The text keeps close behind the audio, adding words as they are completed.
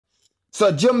So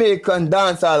Jamaican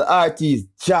dancehall artist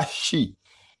JASHII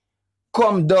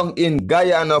come down in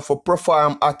Guyana for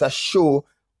perform at a show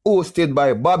hosted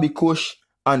by Bobby Kush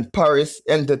and Paris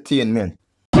Entertainment.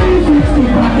 That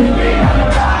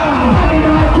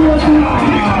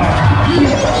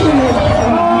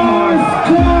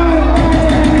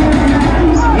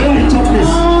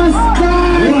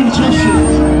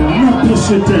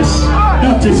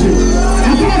is it.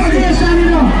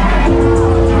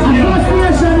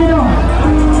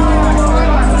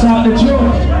 Talk the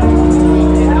joke.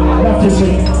 That is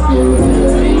it.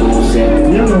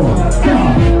 You know.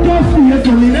 Just be it.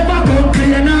 We never come to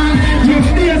you now. Just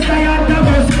stay tired of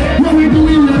us. What we do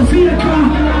in the theater.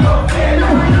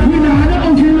 We know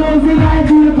how to know we like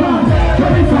the part.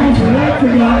 25 to like to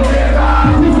God.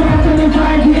 We say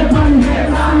 25 to the party.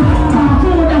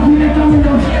 Food that we let come with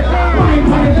us. Wine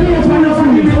for the place when us and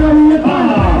we don't need a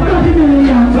part. 30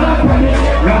 million.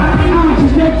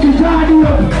 Artists make you party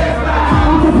up.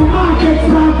 After the market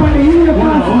start for the year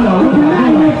pass. With the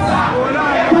Linex.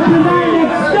 With the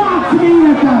Linex. Start to me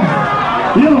here, guys.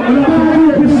 Yo, we're not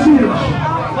going to the stage.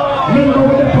 Remember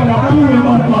what they're going to do in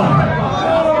my part.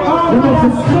 They must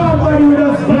have somebody with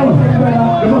us now.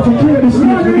 They must have cleared the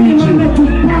stage for each.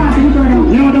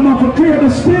 Yo, they must have cleared the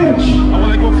stage. I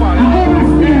want to go far.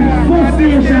 First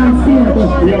stage and stage.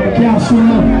 Yo, the castle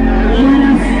now. When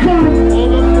I start.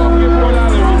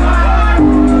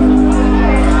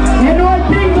 You know what,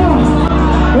 Bingo?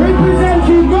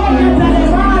 Representing government and the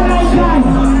man like that.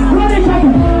 Run it up.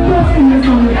 First stage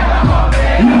on it.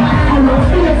 I will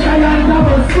stage and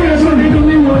double stage. So they do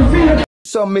me one stage.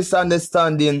 Some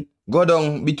misunderstanding go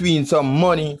down between some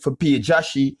money for pay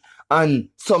JASHII and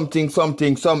some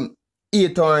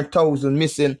 800,000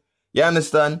 missing. You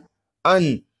understand?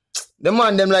 And the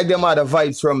man them like them had the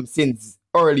vibes from since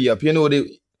early up. You know,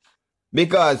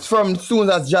 because from soon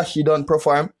as JASHII done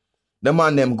perform, the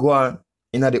man them go on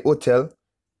in the hotel,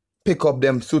 pick up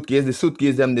them suitcase, the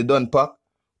suitcase them they done pack,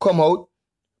 come out,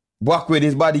 walk with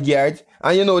his bodyguard,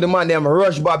 and you know the man them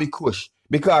rush Bobby Kush.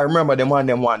 Because remember the man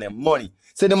them want them money.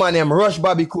 So the man them rush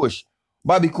Bobby Kush.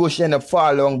 Bobby Kush end up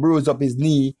fall down, bruise up his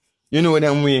knee. You know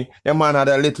them way. The man had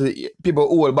a little people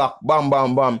hold back. Bam,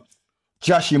 bam, bam.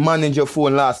 JASHII manage your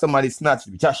phone last. Somebody snatched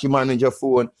JASHII manage your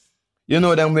phone. You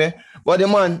know them way. But the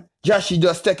man, JASHII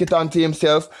just take it onto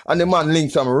himself. And the man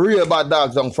linked some real bad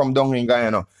dogs on from down in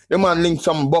Guyana. The man linked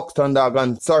some Buxton dog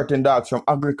and certain dogs from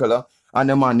Agricola. And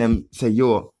the man them say,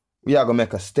 yo, we are going to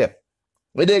make a step.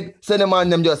 So the man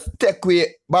them just take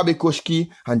away Bobby Kush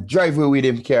key and drive away with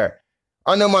him car.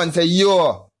 And the man say,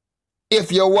 yo,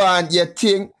 if you want your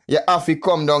thing, you have to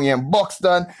come down here in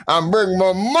Buxton and bring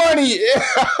more money.